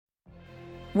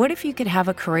What if you could have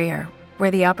a career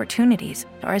where the opportunities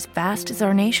are as vast as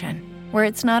our nation, where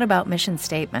it's not about mission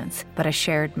statements, but a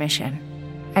shared mission?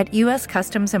 At U.S.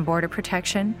 Customs and Border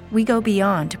Protection, we go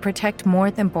beyond to protect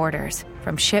more than borders.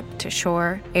 From ship to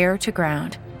shore, air to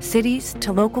ground, cities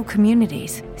to local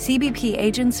communities, CBP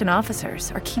agents and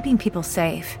officers are keeping people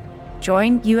safe.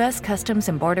 Join U.S. Customs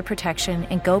and Border Protection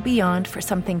and go beyond for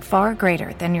something far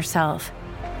greater than yourself.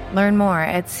 Learn more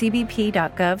at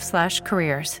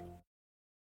cbp.gov/careers.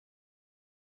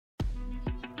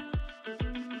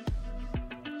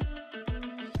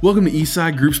 Welcome to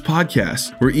Eastside Group's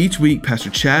podcast, where each week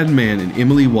Pastor Chad Mann and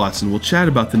Emily Watson will chat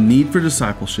about the need for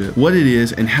discipleship, what it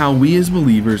is, and how we as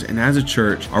believers and as a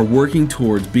church are working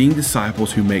towards being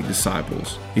disciples who make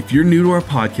disciples. If you're new to our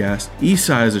podcast,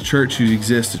 Eastside is a church who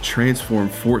exists to transform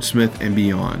Fort Smith and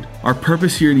beyond. Our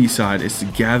purpose here at Eastside is to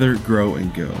gather, grow,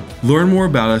 and go. Learn more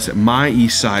about us at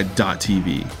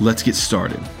myeastside.tv. Let's get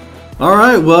started. All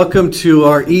right, welcome to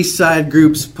our Eastside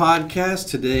Groups podcast.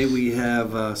 Today we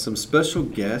have some special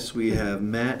guests. We have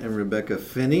Matt and Rebecca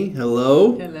Finney.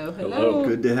 Hello. Hello.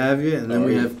 Good to have you. And then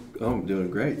we have, I'm doing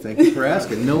great. Thank you for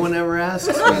asking. No one ever asks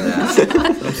me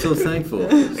that. I'm so thankful.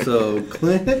 So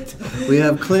we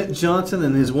have Clint Johnson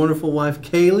and his wonderful wife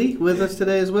Kaylee with us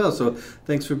today as well. So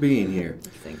thanks for being here.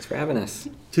 Thanks for having us.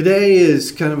 Today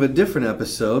is kind of a different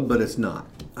episode, but it's not.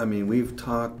 I mean, we've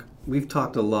talked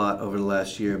a lot over the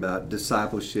last year about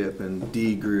discipleship and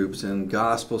D groups and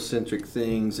gospel-centric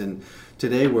things, and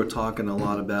today we're talking a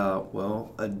lot about,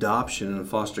 adoption and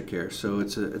foster care. So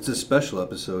it's a special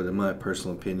episode in my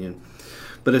personal opinion,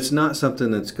 but it's not something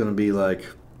that's going to be like,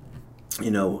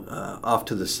 off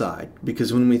to the side,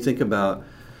 because when we think about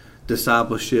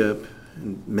discipleship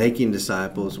and making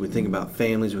disciples, we think about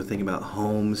families, we think about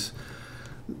homes.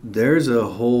 There's a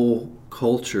whole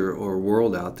culture or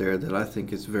world out there that I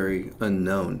think is very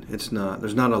unknown. There's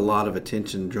not a lot of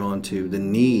attention drawn to the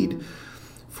need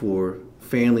for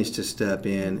families to step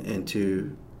in and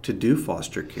to do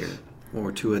foster care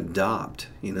or to adopt.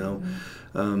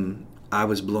 I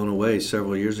was blown away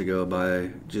several years ago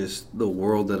by just the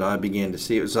world that I began to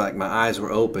see. It was like my eyes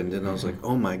were opened and I was like,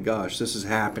 oh my gosh, this is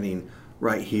happening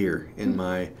right here in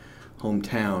my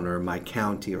hometown or my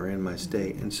county or in my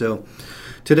state. And so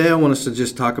today I want us to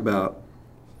just talk about,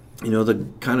 the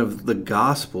kind of the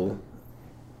gospel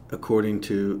according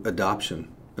to adoption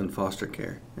and foster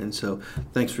care. And so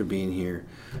thanks for being here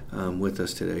with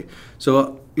us today.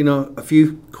 So, a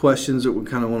few questions that we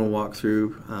kind of want to walk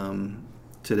through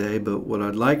today, but what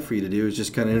I'd like for you to do is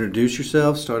just kind of introduce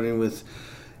yourself, starting with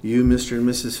you, Mr. and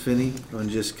Mrs. Finney, on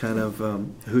just kind of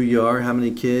who you are, how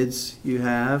many kids you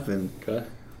have. And Okay.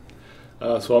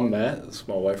 So I'm Matt. This is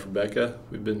my wife, Rebecca.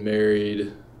 We've been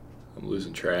married, I'm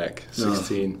losing track,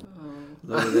 16.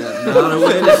 Look at that. Not a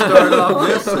way to start off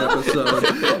this episode.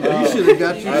 You should have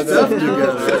got your stuff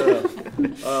together.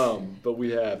 But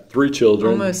we have 3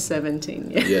 children. Almost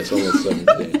 17. Yeah. Yes, almost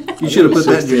 17. You should have put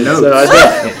that in your notes. So I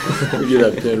did.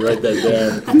 Get that pen, write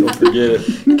that down. Don't forget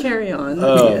it. Carry on.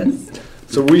 Yes.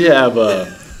 So we have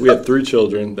 3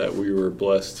 children that we were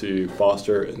blessed to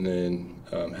foster and then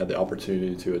had the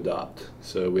opportunity to adopt.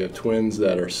 So we have twins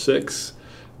that are 6,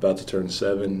 about to turn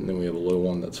 7, and then we have a little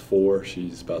one that's 4.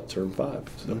 She's about to turn 5.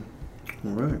 So.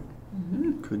 All right.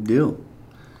 Good deal.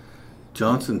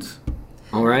 Johnson's.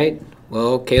 All right.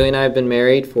 Well, Kaylee and I have been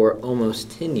married for almost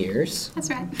 10 years.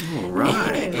 That's right. All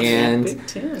right. And Big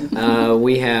 10.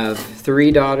 we have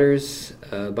 3 daughters,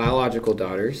 biological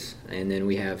daughters, and then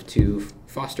we have 2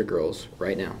 foster girls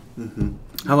right now. Mm-hmm.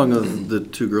 How long have the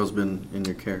 2 girls been in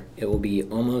your care? It will be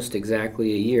almost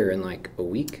exactly a year in like a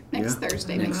week. Next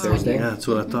Thursday. Next Thursday. Yeah, that's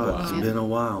what I thought. Wow. It's been a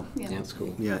while. Yeah. That's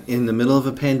cool. Yeah, in the middle of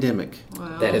a pandemic.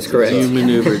 Wow. That is correct. You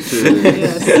maneuvered through it.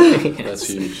 Yes. That's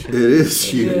huge. It is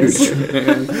huge.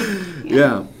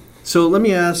 Yeah. So let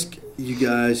me ask you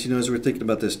guys, as we're thinking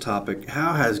about this topic,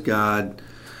 how has God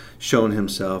shown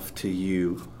himself to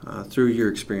you through your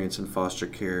experience in foster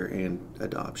care and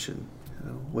adoption?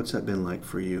 What's that been like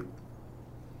for you?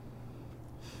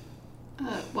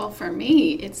 Well, for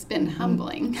me, it's been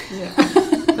humbling.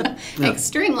 Yeah.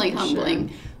 Extremely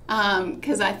humbling.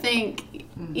 Because I think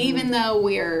even though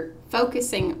we're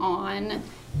focusing on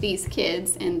these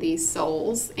kids and these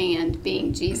souls and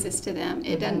being Jesus to them,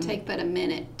 it doesn't take but a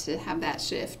minute to have that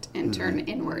shift and turn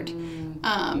inward.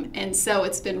 And so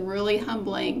it's been really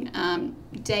humbling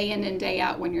day in and day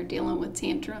out when you're dealing with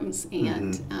tantrums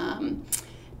and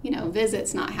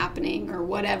visits not happening or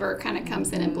whatever kind of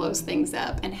comes in and blows things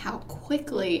up, and how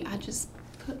quickly I just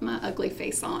put my ugly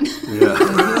face on.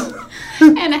 Yeah.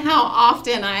 And how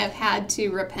often I have had to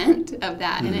repent of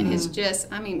that. And it has just,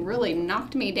 really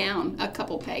knocked me down a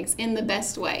couple pegs in the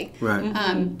best way.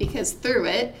 Right. Because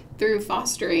through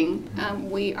fostering,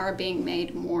 we are being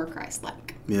made more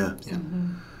Christ-like. Yeah.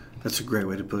 That's a great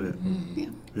way to put it. Yeah.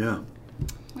 Yeah.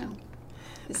 Well,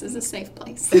 this is a safe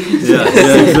place. Yeah,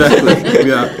 exactly.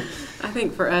 Yeah. I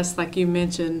think for us, like you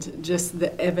mentioned, just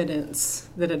the evidence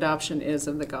that adoption is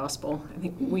of the gospel. I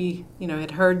think we,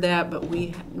 had heard that, but we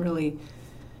hadn't really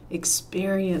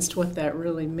experienced what that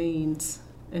really means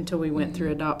until we went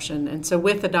through adoption. And so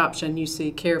with adoption, you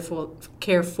see care for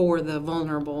the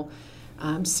vulnerable,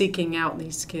 seeking out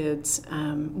these kids,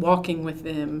 walking with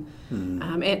them,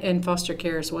 and foster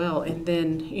care as well. And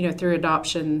then, through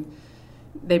adoption,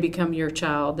 they become your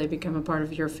child. They become a part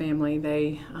of your family.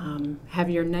 They have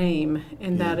your name.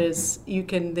 And that is, you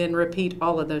can then repeat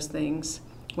all of those things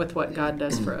with what God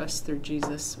does for us through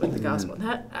Jesus with the gospel.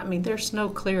 There's no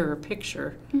clearer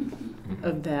picture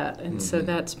of that. And so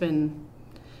that's been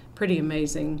pretty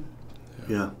amazing.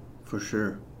 Yeah, for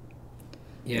sure.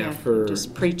 Yeah, it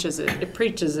just preaches it. It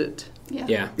preaches it.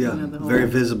 Yeah. The whole very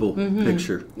visible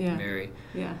picture. Yeah. Very.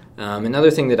 Yeah. Another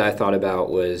thing that I thought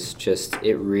about was just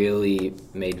it really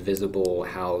made visible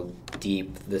how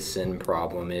deep the sin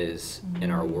problem is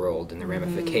in our world and the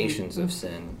ramifications of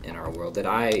sin in our world, that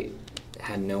I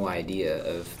had no idea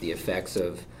of the effects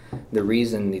of. The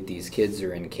reason that these kids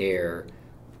are in care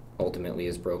ultimately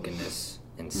is brokenness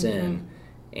and sin,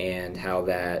 and how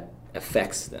that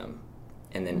affects them.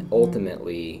 And then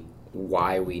ultimately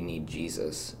why we need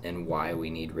Jesus and why we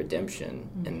need redemption,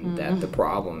 and that the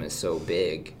problem is so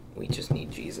big, we just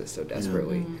need Jesus so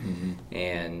desperately.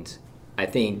 And I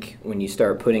think when you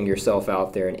start putting yourself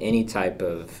out there in any type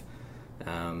of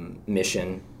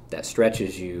mission that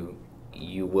stretches you,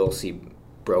 you will see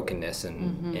brokenness,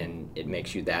 and it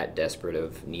makes you that desperate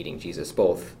of needing Jesus,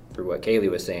 both through what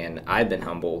Kaylee was saying. I've been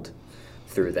humbled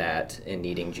through that in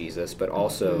needing Jesus, but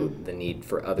also the need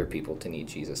for other people to need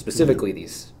Jesus, specifically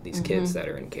these kids that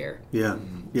are in care. Yeah,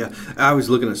 yeah. I was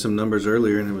looking at some numbers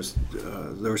earlier, and it was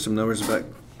there were some numbers about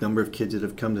number of kids that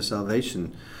have come to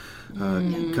salvation,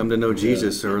 come to know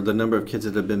Jesus, or the number of kids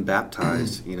that have been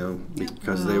baptized,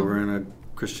 because they were in a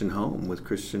Christian home with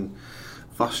Christian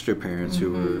foster parents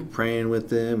who were praying with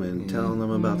them and telling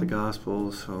them about the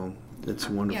gospel. So it's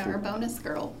wonderful. Yeah, our bonus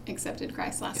girl accepted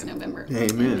Christ last November.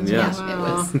 Amen.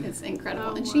 It's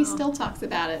incredible. And she still talks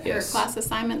about it. Her class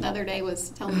assignment the other day was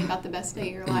telling me about the best day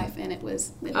of your life, and it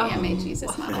was the day I made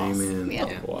Jesus my boss. Amen.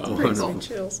 Yeah. Wow. Pretty cool.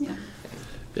 Chills.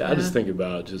 Yeah, I just think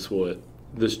about just what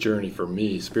this journey for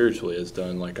me spiritually has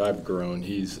done. Like, I've grown.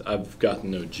 I've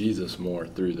gotten to know Jesus more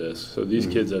through this. So these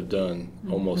kids have done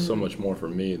almost so much more for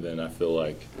me than I feel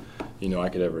like, I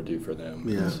could ever do for them.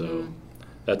 Yeah. So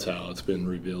that's how it's been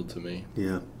revealed to me.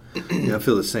 Yeah. Yeah, I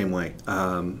feel the same way.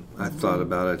 I thought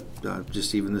about it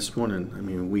just even this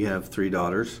morning. We have 3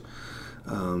 daughters,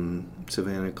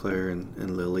 Savannah, Claire,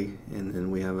 and Lily, and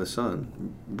then we have a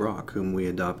son, Brock, whom we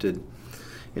adopted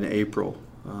in April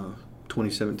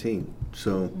 2017.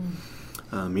 So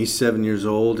he's 7 years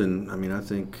old, and I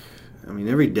think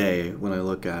every day when I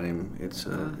look at him, it's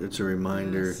a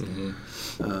reminder.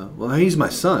 Well, he's my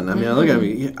son. I look at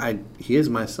him. He is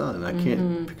my son. I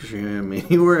can't picture him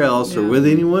anywhere else or with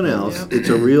anyone else. Yep. It's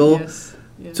a real,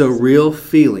 It's a real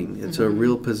feeling. It's a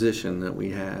real position that we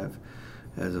have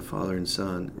as a father and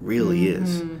son. Really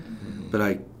is. But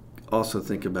I also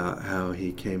think about how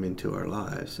he came into our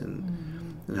lives and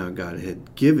how God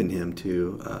had given him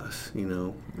to us.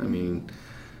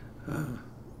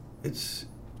 It's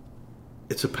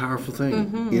a powerful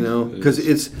thing, because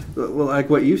it's like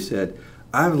what you said.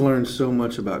 I've learned so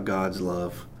much about God's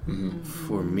love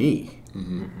for me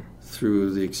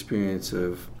through the experience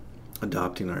of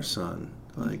adopting our son.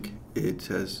 Like,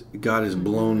 God has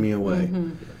blown me away.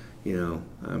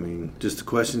 Just the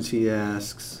questions he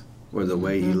asks or the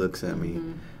way he looks at me.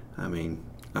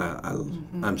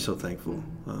 I'm so thankful.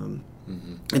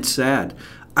 It's sad.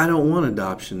 I don't want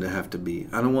adoption to have to be.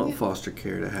 I don't want foster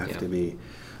care to have to be.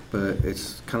 But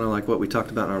it's kind of like what we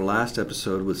talked about in our last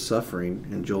episode with suffering,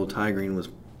 and Joel Tygreen was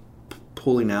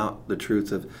pulling out the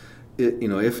truth of,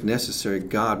 if necessary,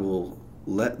 God will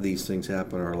let these things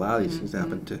happen or allow these things to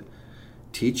happen to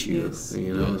teach you.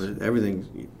 That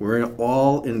everything, we're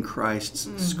all in Christ's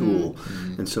school.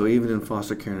 And so even in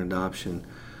foster care and adoption,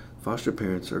 foster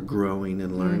parents are growing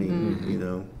and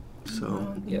learning,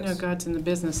 So, God's in the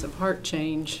business of heart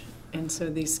change, and so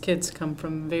these kids come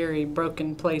from very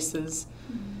broken places.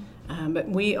 But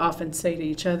we often say to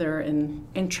each other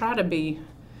and try to be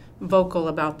vocal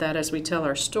about that as we tell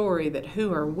our story, that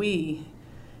who are we,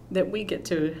 that we get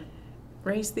to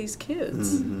raise these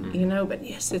kids, you know, but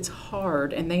yes, it's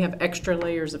hard, and they have extra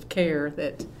layers of care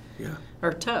that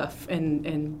are tough,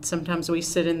 and sometimes we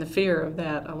sit in the fear of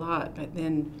that a lot, but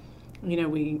then, you know,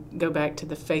 we go back to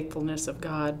the faithfulness of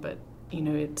God, but, you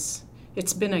know, it's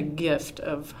been a gift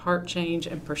of heart change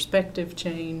and perspective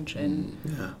change, and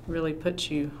really puts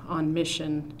you on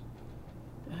mission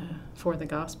for the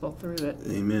gospel through it.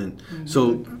 Amen.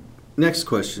 So, next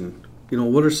question, you know,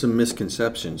 what are some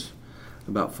misconceptions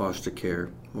about foster care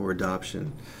or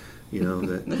adoption, you know,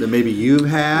 that maybe you've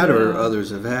had or others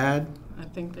have had? I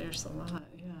think there's a lot,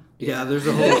 Yeah, there's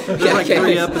a whole, there's like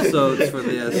 3 episodes for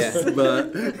this,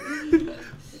 but...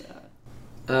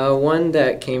 One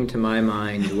that came to my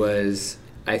mind was,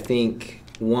 I think,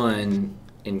 one,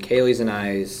 in Kaylee's and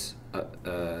I's,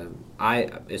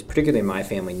 is particularly in my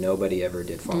family, nobody ever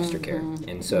did foster care.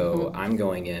 And so I'm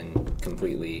going in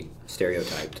completely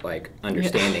stereotyped, like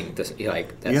understanding this,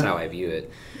 like that's how I view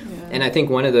it. And I think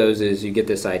one of those is you get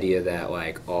this idea that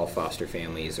like all foster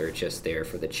families are just there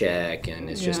for the check and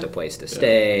it's just a place to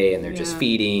stay and they're just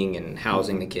feeding and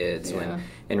housing the kids, when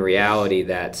in reality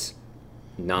that's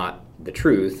not the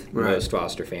truth. Most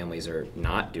foster families are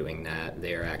not doing that.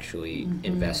 They're actually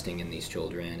investing in these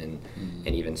children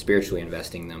and even spiritually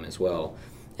investing in them as well.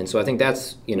 And so I think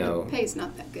that's, you know, the pay's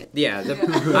not that good. Yeah,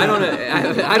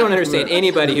 I don't understand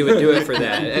anybody who would do it for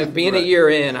that. Being a year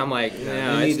in, I'm like,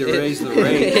 no, you need to raise the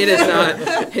rate. It is not.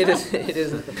 It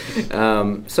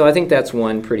isn't. So I think that's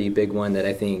one pretty big one that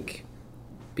I think,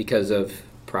 because of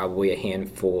probably a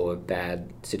handful of bad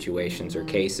situations or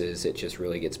cases, it just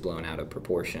really gets blown out of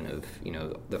proportion of, you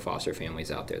know, the foster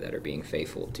families out there that are being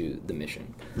faithful to the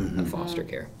mission of foster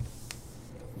care.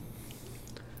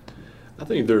 I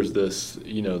think there's this,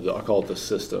 you know, I call it the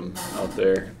system out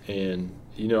there, and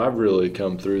you know, I've really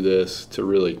come through this to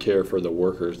really care for the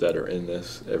workers that are in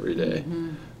this every day.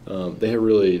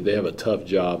 They have a tough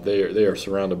job. They are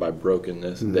surrounded by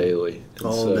brokenness daily, and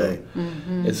all day.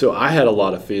 And so I had a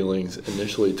lot of feelings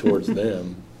initially towards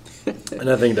them, and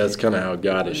I think that's kind of how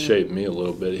God has shaped me a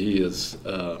little bit. He is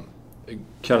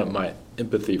kind of my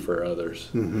empathy for others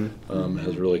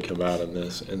has really come out in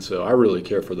this, and so I really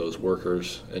care for those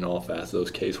workers in all facets,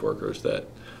 those case workers that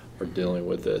are dealing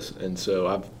with this, and so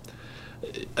I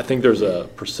think there's a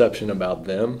perception about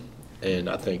them, and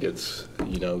I think it's,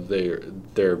 you know,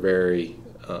 they're very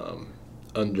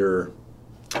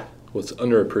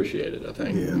underappreciated, I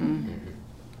think.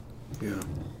 Yeah.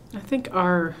 I think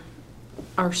our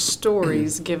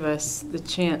stories give us the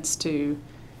chance to,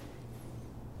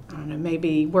 I don't know,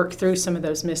 maybe work through some of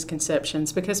those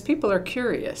misconceptions, because people are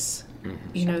curious.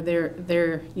 You know,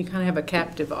 they're you kind of have a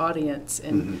captive audience,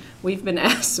 and we've been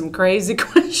asked some crazy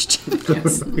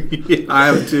questions. I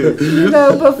have too. You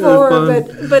know, before,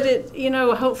 but it, you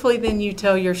know, hopefully then you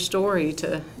tell your story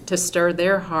to stir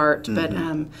their heart. But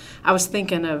I was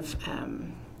thinking of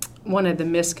one of the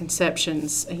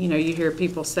misconceptions. You know, you hear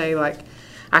people say like,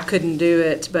 I couldn't do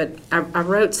it, but I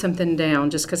wrote something down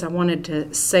just because I wanted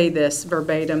to say this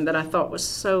verbatim that I thought was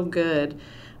so good.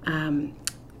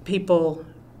 People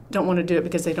don't want to do it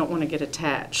because they don't want to get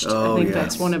attached. I think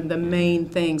that's one of the main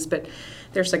things. But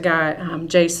there's a guy,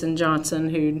 Jason Johnson,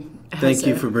 who has Thank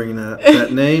you for bringing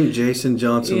that name, Jason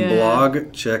Johnson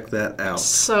blog. Check that out.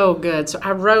 So good. So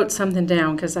I wrote something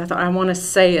down because I thought I want to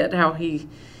say it how he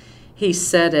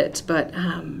said it. But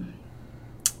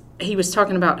he was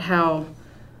talking about how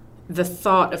the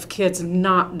thought of kids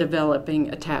not developing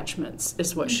attachments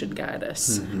is what should guide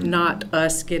us, not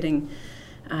us getting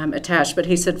attached. But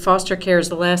he said foster care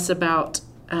is less about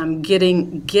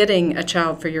getting a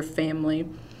child for your family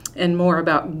and more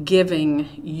about giving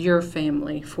your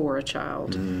family for a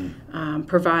child,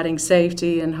 providing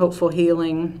safety and hopeful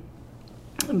healing.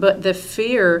 But the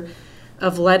fear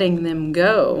of letting them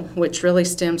go, which really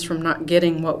stems from not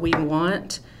getting what we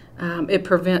want, it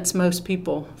prevents most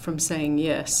people from saying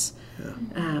yes.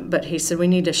 But he said we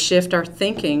need to shift our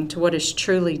thinking to what is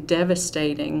truly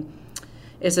devastating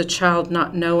is a child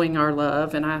not knowing our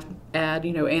love, and I add,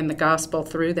 you know, and the gospel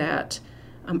through that,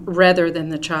 rather than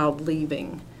the child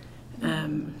leaving.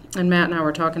 And Matt and I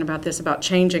were talking about this, about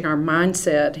changing our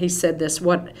mindset. He said this,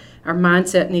 what our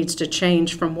mindset needs to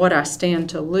change from what I stand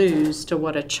to lose to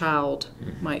what a child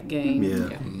might gain.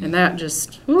 And that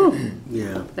just,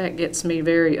 that gets me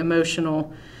very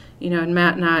emotional. You know, and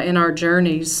Matt and I, in our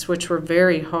journeys, which were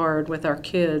very hard with our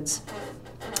kids,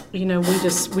 you know,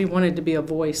 we wanted to be a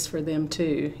voice for them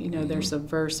too. You know, there's a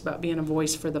verse about being a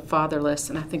voice for the fatherless,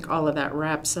 and I think all of that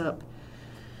wraps up,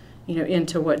 you know,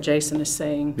 into what Jason is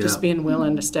saying. Just being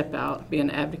willing to step out, be an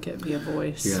advocate, be a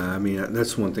voice. Yeah, I mean,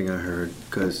 that's one thing I heard,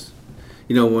 because,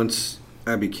 you know, once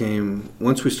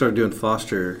we started doing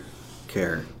foster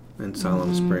care, in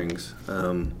Siloam Springs.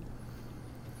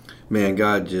 Man,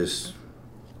 God just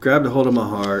grabbed a hold of my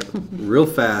heart real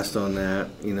fast on that.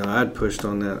 You know, I'd pushed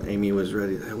on that. Amy was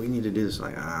ready. Hey, we need to do this.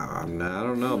 Like, I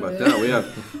don't know about that. We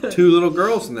have 2 little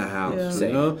girls in the house,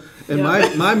 you know. And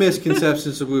my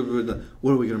misconceptions of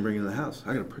what are we going to bring into the house?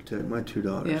 I got to protect my 2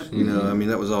 daughters. You know, I mean,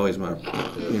 that was always my,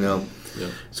 you know.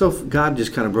 So God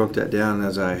just kind of broke that down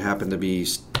as I happened to be,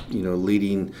 you know,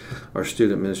 leading our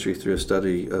student ministry through a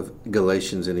study of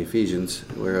Galatians and Ephesians,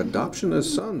 where adoption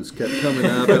as sons kept coming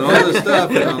up and all this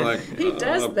stuff. And I'm like, he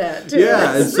does that too.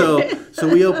 Yeah, and so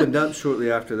we opened up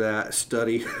shortly after that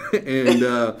study, and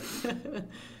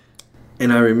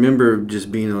I remember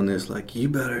just being on this, like,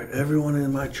 everyone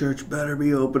in my church better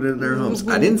be opening their homes.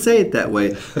 I didn't say it that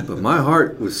way, but my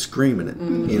heart was screaming it,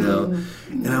 you know,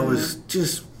 and I was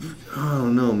just, I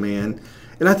don't know, man.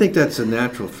 And I think that's a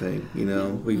natural thing, you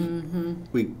know.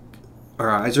 Our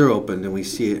eyes are open and we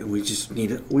see it, and we just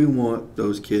need it. We want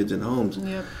those kids in homes.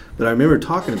 But I remember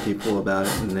talking to people about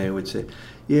it, and they would say,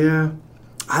 "Yeah,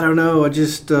 I don't know. I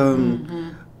just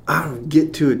I don't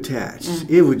get too attached.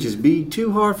 It would just be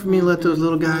too hard for me to let those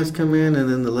little guys come in and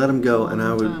then to let them go."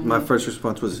 And my first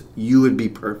response was, "You would be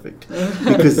perfect,"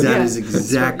 because that is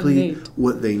exactly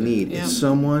what they need. It's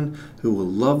someone who will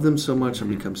love them so much and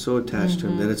become so attached to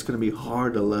them that it's going to be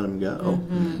hard to let them go.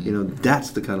 You know, that's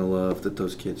the kind of love that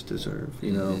those kids deserve,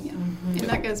 you know. And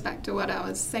that goes back to what I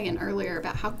was saying earlier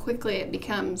about how quickly it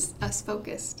becomes us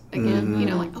focused again. You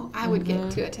know, like, oh, I would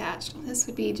get too attached. Well, this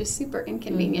would be just super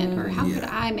inconvenient, or how could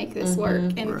I make this work?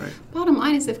 And bottom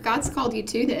line is, if God's called you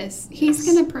to this,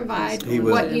 He's going to provide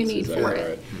what you need for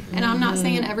it. And I'm not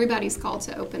saying everybody's called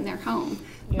to open their home.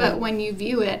 But when you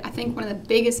view it, I think one of the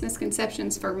biggest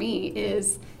misconceptions for me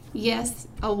is, yes,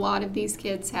 a lot of these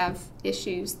kids have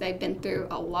issues. They've been through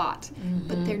a lot,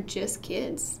 but they're just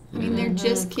kids. I mean, they're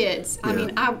just kids. I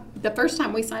mean, the first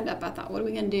time we signed up, I thought, what are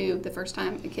we going to do the first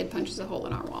time a kid punches a hole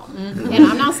in our wall? And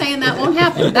I'm not saying that won't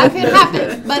happen. That could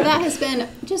happen. But that has been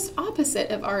just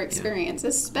opposite of our experience,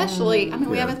 especially, I mean,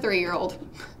 we have a 3-year-old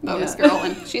bonus girl,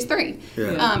 and she's 3,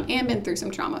 and been through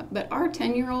some trauma. But our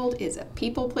 10-year-old is a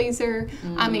people pleaser.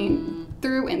 I mean,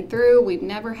 through and through, we've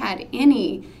never had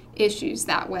any issues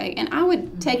that way. And I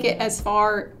would take it as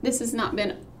far, this has not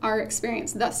been our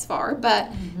experience thus far,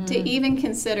 but to even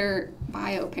consider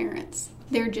bio parents.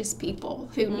 They're just people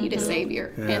who need a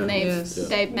savior, and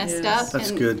they've messed up. That's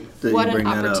and good that what you bring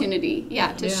an that opportunity,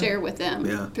 to share with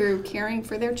them through caring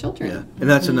for their children. And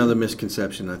that's another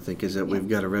misconception, I think, is that we've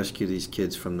got to rescue these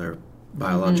kids from their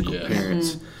biological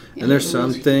parents. And there's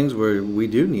some things where we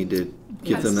do need to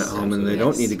give them that home, and they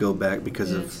don't need to go back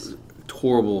because of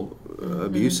horrible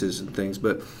abuses and things.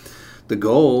 But the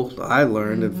goal, I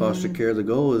learned in foster care, the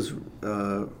goal is,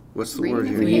 what's the word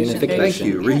here? Reunification. Thank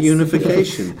you,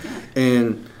 reunification.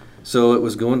 And so it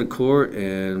was going to court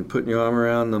and putting your arm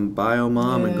around the bio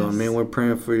mom and going, man, we're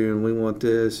praying for you and we want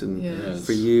this and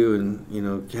for you, and, you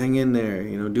know, hang in there,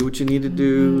 you know, do what you need to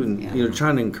do, and, you know,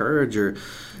 trying to encourage her.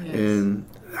 And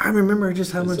I remember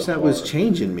just how much that was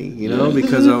changing me, you know,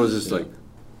 because I was just like,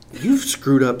 you've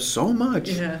screwed up so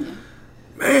much.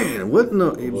 Man, what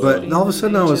no? But all of a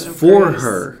sudden I was for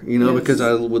her, you know, because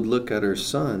I would look at her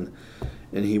son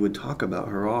and he would talk about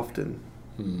her often.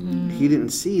 He didn't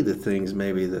see the things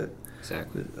maybe that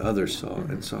others saw.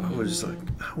 And so I was just like,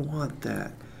 I want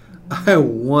that. I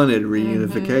wanted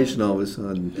reunification all of a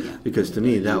sudden, because to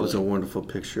me that was a wonderful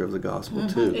picture of the gospel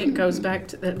too. It goes back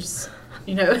to that,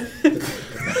 you know.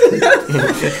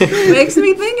 Makes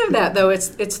me think of that, though.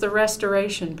 It's the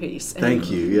restoration piece. And thank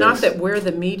you. Yes. Not that we're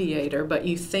the mediator, but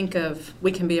you think of,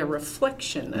 we can be a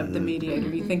reflection of the mediator.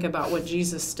 You think about what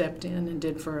Jesus stepped in and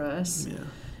did for us,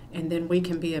 and then we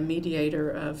can be a mediator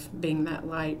of being that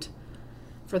light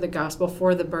for the gospel,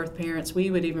 for the birth parents. We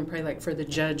would even pray, like, for the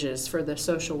judges, for the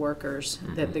social workers,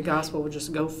 that the gospel would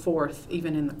just go forth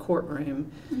even in the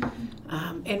courtroom.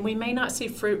 And we may not see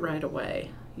fruit right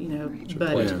away, you know,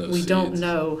 but we don't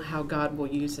know how God will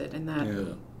use it. And that,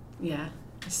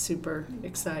 is super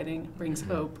exciting, brings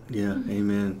hope. Yeah,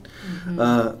 amen.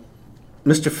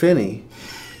 Mr. Finney,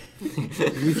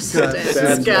 you've got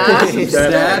some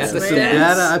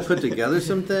data. I put together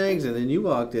some things, and then you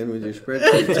walked in with your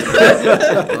spreadsheet.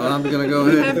 Well, I'm going to go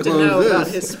ahead and close this. You have to know about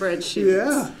his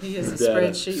spreadsheets. He is a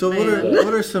spreadsheet So man.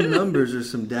 what are some numbers or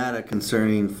some data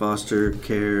concerning foster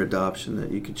care adoption that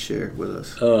you could share with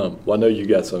us? Well, I know you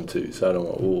got some too, so I don't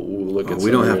want. We'll look at. We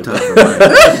don't have time for mine.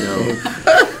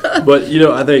 But, you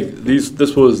know, I think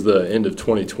this was the end of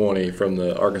 2020 from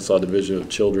the Arkansas Division of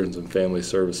Children's and Family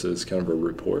Services, kind of a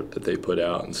report that they put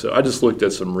out. And so I just looked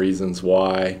at some reasons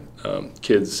why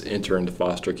kids enter into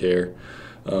foster care.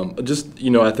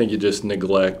 I think you just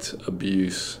neglect,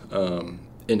 abuse,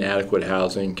 inadequate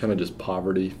housing, kind of just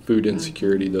poverty, food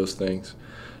insecurity, those things.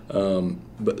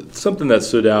 But something that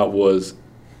stood out was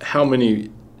how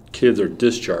many kids are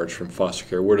discharged from foster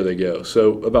care. Where do they go?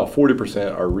 So about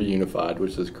 40% are reunified,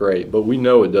 which is great, but we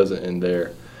know it doesn't end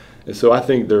there. And so I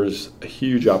think there's a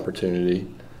huge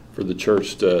opportunity for the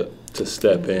church to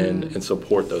step in and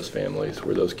support those families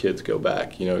where those kids go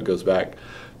back. It goes back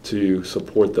to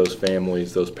support those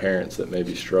families, those parents that may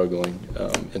be struggling,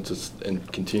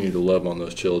 and continue to love on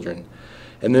those children.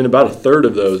 And then about a third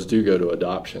of those do go to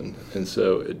adoption. And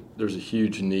so there's a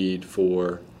huge need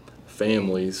for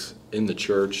families in the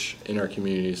church, in our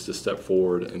communities, to step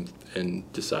forward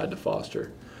and decide to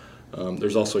foster.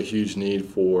 There's also a huge need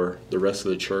for the rest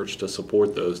of the church to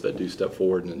support those that do step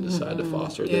forward and decide to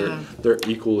foster. Yeah. They're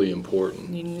equally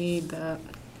important. You need that.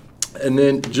 And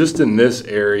then just in this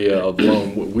area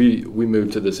alone, we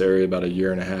moved to this area about 1.5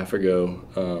 years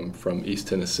ago from East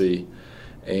Tennessee,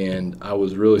 and I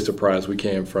was really surprised. We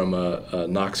came from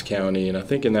Knox County, and I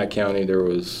think in that county there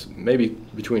was maybe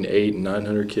between 800 and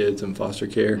 900 kids in foster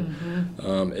care.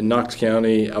 In Knox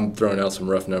County, I'm throwing out some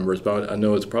rough numbers, but I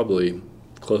know it's probably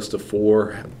close to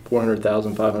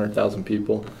 400,000, 500,000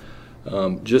 people.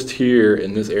 Just here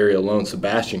in this area alone,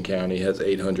 Sebastian County has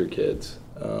 800 kids.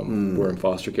 Were in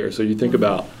foster care. So you think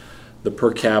about the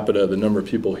per capita, the number of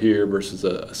people here versus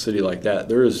a city like that.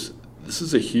 This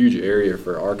is a huge area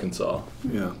for Arkansas.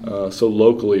 Yeah. So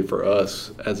locally for us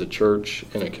as a church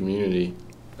and a community,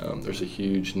 there's a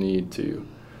huge need to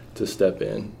step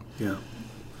in. Yeah.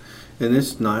 And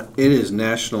it is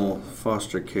National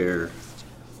Foster Care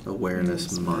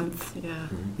Awareness Month. Yeah.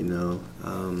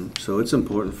 So it's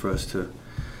important for us to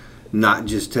not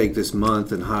just take this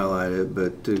month and highlight it,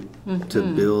 but to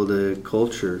build a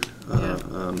culture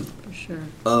For sure.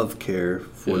 of care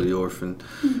for the orphan.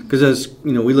 Because as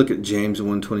we look at James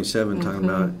 1:27 talking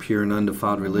about pure and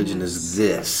undefiled religion is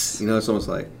this. It's almost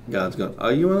like God's going, oh,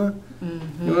 you wanna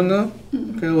know?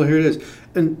 Okay, well here it is.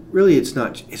 And really it's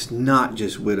not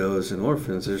just widows and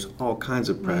orphans. There's all kinds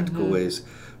of practical ways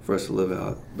for us to live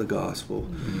out the gospel.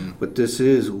 But this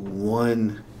is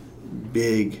one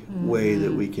big way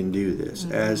that we can do this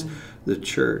as the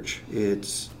church.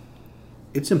 It's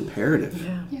imperative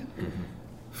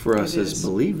for us as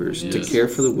believers to care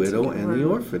for the widow and the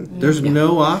orphan. There's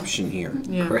no option here.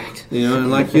 Correct. And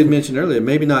like you had mentioned earlier,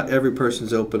 maybe not every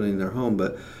person's opening their home,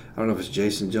 but I don't know if it's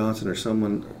Jason Johnson or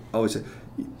someone always said,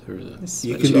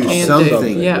 you can do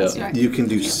something. That's right. You can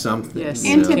do something. Yes.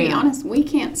 And to be honest, we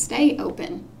can't stay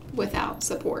open without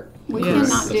support. We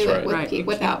cannot do it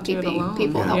without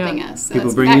people helping us. So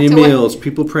people bringing you meals,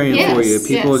 people praying for you,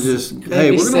 people just,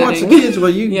 hey, we're going to watch the kids while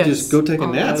you just go take a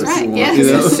nap if you want.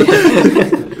 Yes.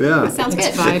 Yeah. That sounds good.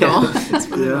 It's vital.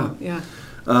 Yeah.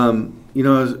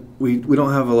 We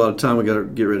don't have a lot of time. We got to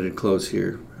get ready to close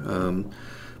here.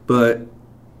 But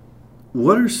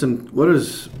what is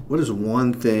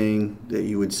one thing that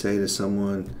you would say to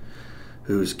someone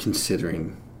who's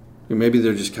considering? Maybe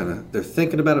they're just they're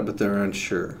thinking about it, but they're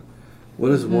unsure.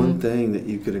 What is one thing that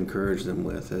you could encourage them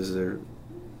with as they're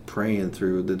praying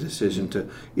through the decision to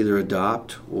either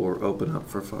adopt or open up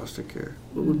for foster care?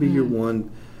 What would be your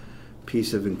one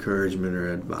piece of encouragement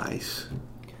or advice?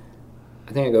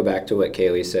 I think I go back to what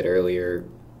Kaylee said earlier.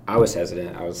 I was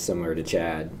hesitant. I was similar to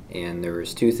Chad, and there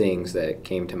was two things that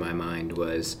came to my mind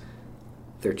was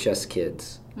they're just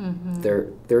kids.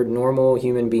 They're normal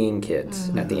human being kids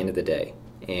at the end of the day.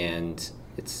 And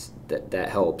it's that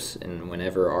helps. And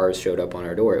whenever ours showed up on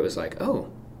our door, it was like, oh,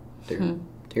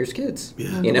 here's kids,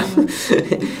 And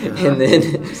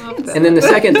then the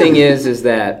second thing is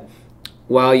that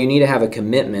while you need to have a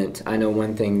commitment, I know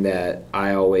one thing that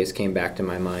I always came back to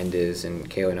my mind is, and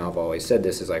Kayla and I have always said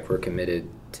this, is like we're committed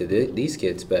to these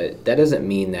kids, but that doesn't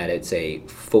mean that it's a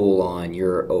full-on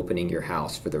you're opening your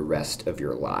house for the rest of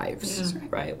your lives,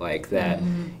 right? Like that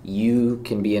you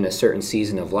can be in a certain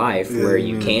season of life where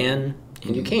you can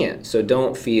and you can't. So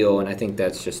don't feel, and I think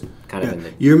that's just kind of in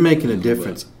the... You're making a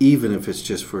difference even if it's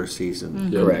just for a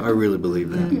season. Correct. I really believe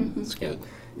that. That's good.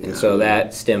 And so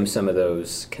that stemmed some of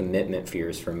those commitment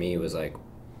fears for me was like,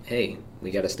 hey,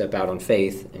 we got to step out on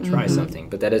faith and try something.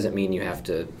 But that doesn't mean you have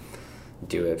to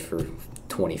do it for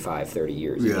 25, 30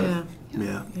 years. Yeah.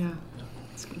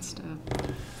 That's good stuff.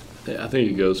 I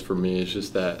think it goes for me. It's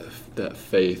just that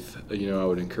faith. I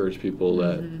would encourage people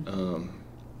that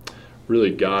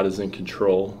really God is in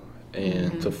control,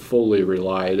 and to fully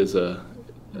rely. It is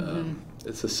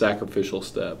it's a sacrificial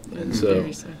step, and so.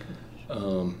 Very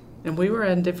sacrificial. And we were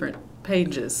on different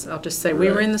pages. I'll just say we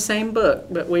were in the same book,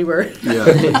 but we were.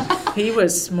 He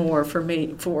was more for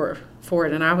me for for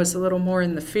it. And I was a little more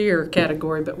in the fear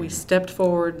category, but we stepped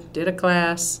forward, did a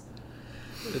class,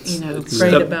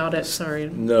 prayed about it. Sorry.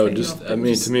 No, to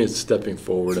me, it's stepping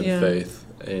forward in faith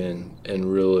and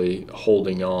really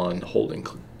holding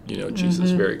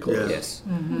Jesus very close. Yes.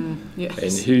 Mm-hmm. Yes.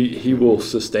 And he will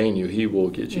sustain you. He will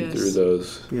get you through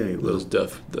those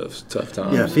tough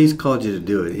times. Yeah, if he's called you to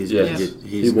do it,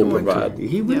 he will provide.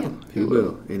 He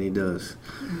will, and he does.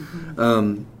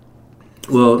 Mm-hmm.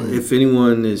 Well, if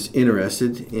anyone is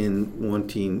interested in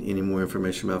wanting any more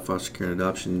information about foster care and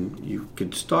adoption, you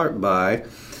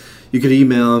could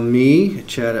email me at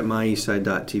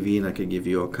chad@myeastside.tv, and I could give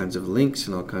you all kinds of links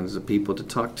and all kinds of people to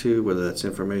talk to, whether that's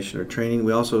information or training.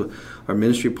 We also are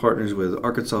ministry partners with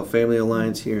Arkansas Family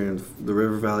Alliance here in the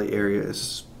River Valley area,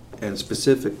 and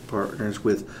specific partners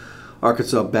with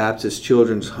Arkansas Baptist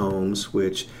Children's Homes,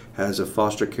 which has a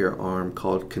foster care arm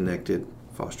called Connected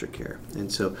Foster Care. And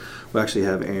so we actually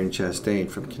have Aaron Chastain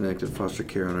from Connected Foster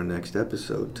Care on our next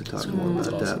episode to talk more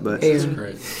about that. But Aaron.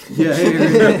 That's great. Yeah,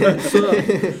 Aaron.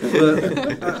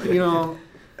 But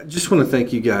I just want to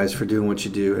thank you guys for doing what you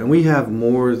do. And we have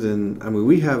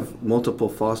we have multiple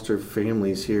foster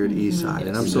families here at Eastside,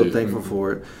 and I'm so thankful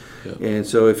for it. Yep. And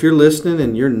so if you're listening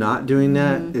and you're not doing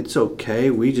that, it's okay.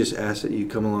 We just ask that you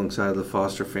come alongside the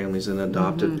foster families and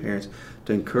adoptive parents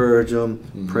to encourage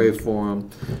them, pray for them,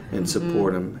 and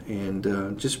support them. And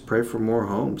just pray for more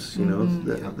homes,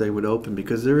 that they would open,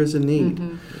 because there is a need.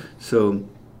 So,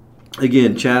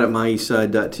 again,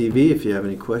 chat@myeastside.tv if you have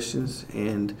any questions.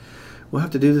 And we'll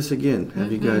have to do this again,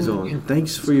 have you guys on.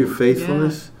 Thanks for your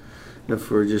faithfulness and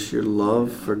for just your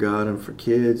love for God and for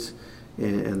kids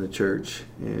and the church.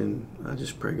 And I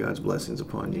just pray God's blessings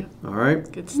upon you. All right?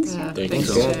 Good stuff.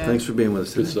 Thanks for being with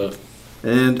us today. Good stuff.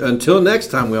 And until next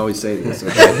time, we always say this,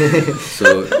 okay?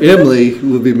 So Emily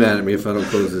will be mad at me if I don't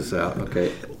close this out,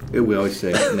 okay? We always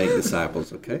say, make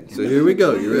disciples, okay? So here we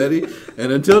go. You ready?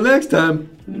 And until next time,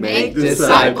 make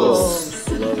disciples.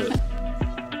 Love it.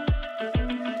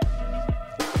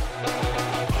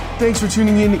 Thanks for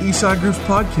tuning in to Eastside Group's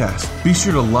podcast. Be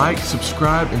sure to like,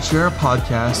 subscribe, and share our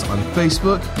podcast on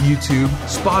Facebook, YouTube,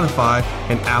 Spotify,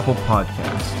 and Apple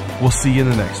Podcasts. We'll see you in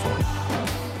the next one.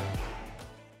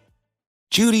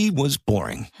 Judy was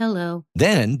boring. Hello.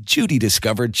 Then Judy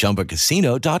discovered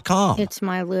ChumbaCasino.com. It's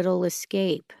my little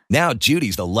escape. Now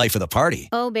Judy's the life of the party.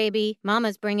 Oh, baby,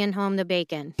 mama's bringing home the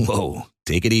bacon. Whoa,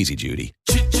 take it easy, Judy.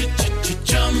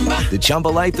 The Chumba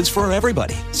life is for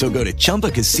everybody. So go to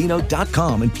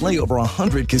ChumbaCasino.com and play over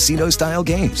 100 casino-style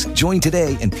games. Join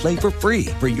today and play for free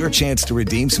for your chance to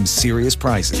redeem some serious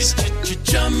prizes.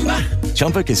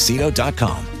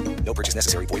 ChumbaCasino.com. No purchase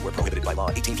necessary. Void where prohibited by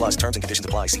law. 18+ terms and conditions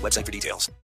apply. See website for details.